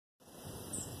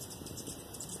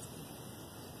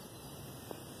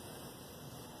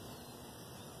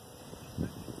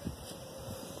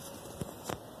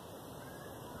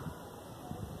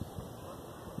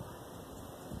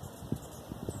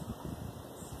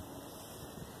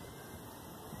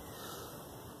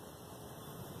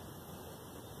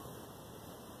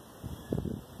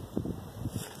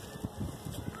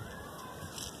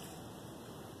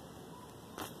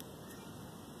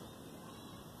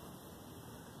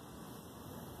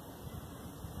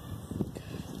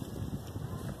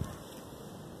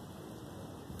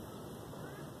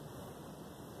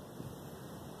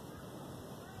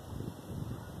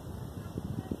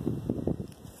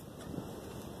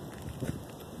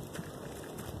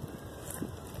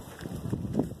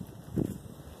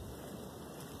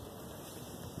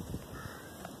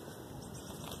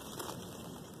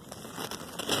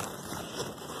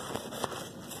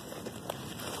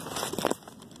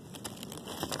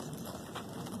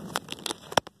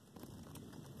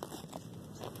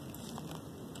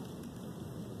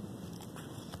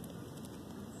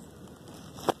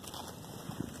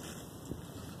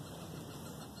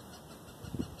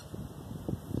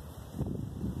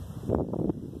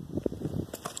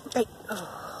Hey. Oh.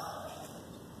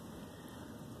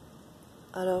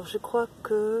 Alors je crois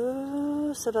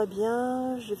que ça va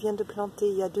bien. Je viens de planter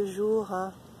il y a 2 jours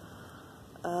hein,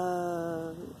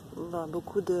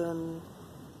 beaucoup de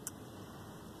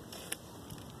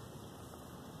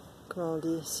comment on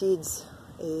dit, seeds,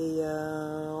 et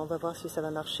on va voir si ça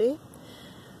va marcher.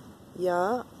 Il y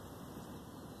a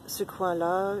ce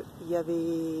coin-là,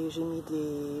 j'ai mis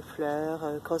des fleurs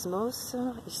cosmos,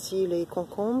 ici les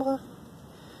concombres,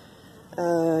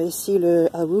 ici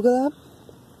le arugula.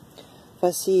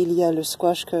 Voici, il y a le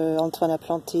squash que Antoine a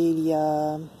planté il y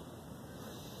a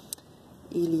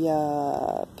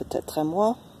peut-être un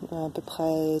mois, à peu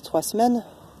près 3 semaines.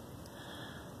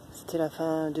 C'était la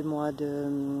fin du mois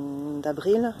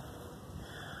d'avril.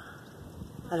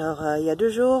 Alors, il y a 2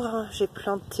 jours, j'ai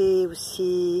planté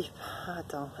aussi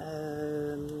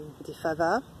des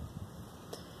favas.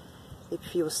 Et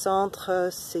puis au centre,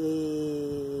 c'est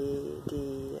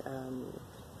des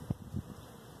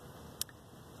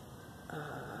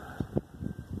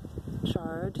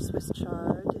Swiss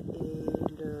chard et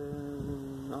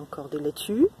encore des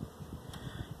laitues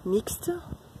mixtes,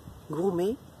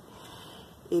 gourmets.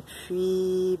 Et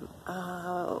puis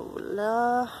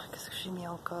là, qu'est-ce que j'ai mis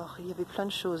encore? Il y avait plein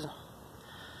de choses.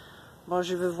 Bon,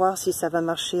 je veux voir si ça va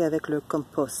marcher avec le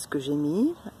compost que j'ai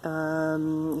mis.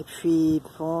 Et puis,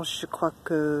 bon, je crois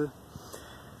que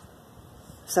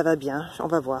ça va bien. On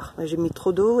va voir. J'ai mis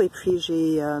trop d'eau et puis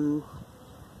j'ai...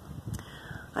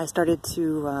 I started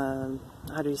to...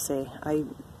 how do you say? I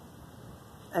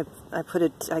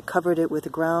covered it with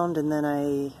ground and then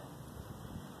I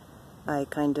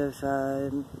kind of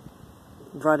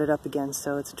brought it up again,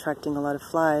 so it's attracting a lot of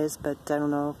flies, but I don't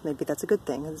know, maybe that's a good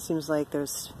thing. It seems like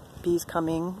there's bees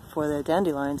coming for the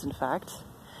dandelions, in fact.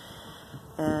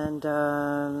 And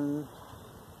the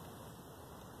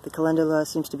calendula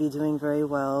seems to be doing very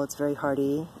well. It's very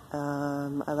hardy.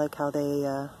 I like how they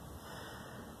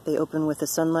open with the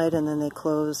sunlight and then they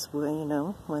close, you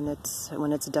know, when it's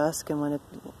dusk and when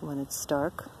it's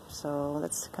dark. So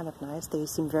that's kind of nice. They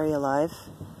seem very alive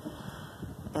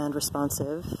and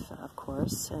responsive, of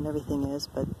course, and everything is,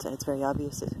 but it's very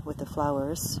obvious with the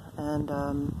flowers. And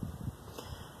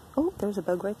oh, there's a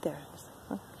bug right there.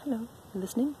 Oh, hello, you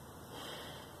listening?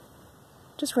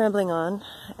 Just rambling on,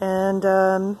 and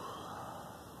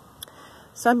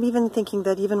so I'm even thinking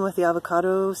that even with the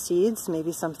avocado seeds,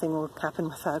 maybe something will happen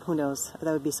with that. Who knows?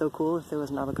 That would be so cool if there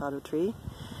was an avocado tree.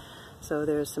 So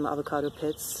there's some avocado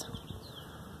pits,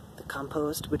 the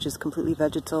compost, which is completely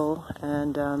vegetal,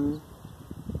 and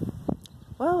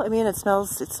well, I mean, it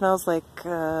smells like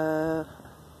a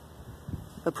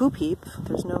poop heap.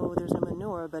 There's no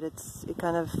manure, but it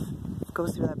kind of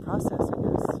goes through that process, I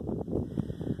guess.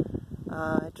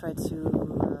 I tried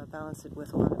to balance it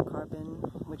with a lot of carbon,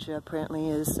 which apparently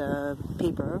is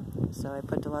paper. So I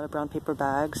put a lot of brown paper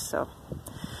bags. So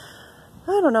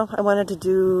I don't know. I wanted to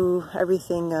do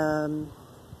everything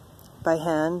by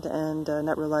hand and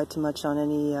not rely too much on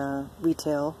any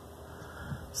retail.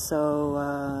 So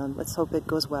let's hope it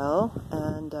goes well.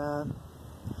 And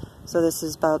so this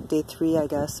is about day 3, I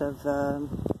guess, of the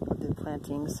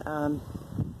plantings.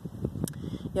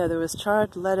 Yeah, there was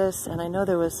chard, lettuce, and I know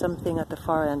there was something at the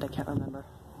far end. I can't remember.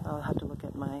 I'll have to look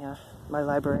at my my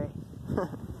library.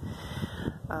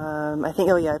 I think,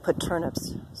 oh yeah, I put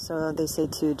turnips. So they say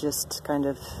to just kind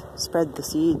of spread the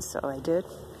seeds, so I did.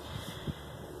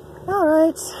 All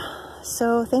right.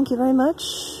 So thank you very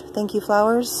much. Thank you,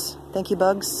 flowers. Thank you,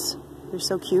 bugs. You're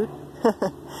so cute.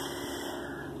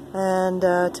 And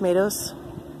tomatoes.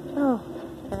 Oh,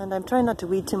 and I'm trying not to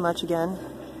weed too much again.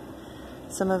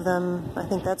 Some of them, I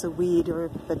think that's a weed,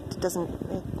 but it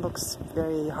looks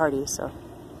very hardy, so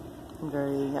I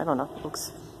don't know,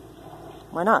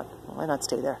 why not? Why not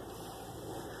stay there?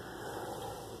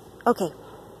 Okay,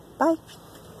 bye.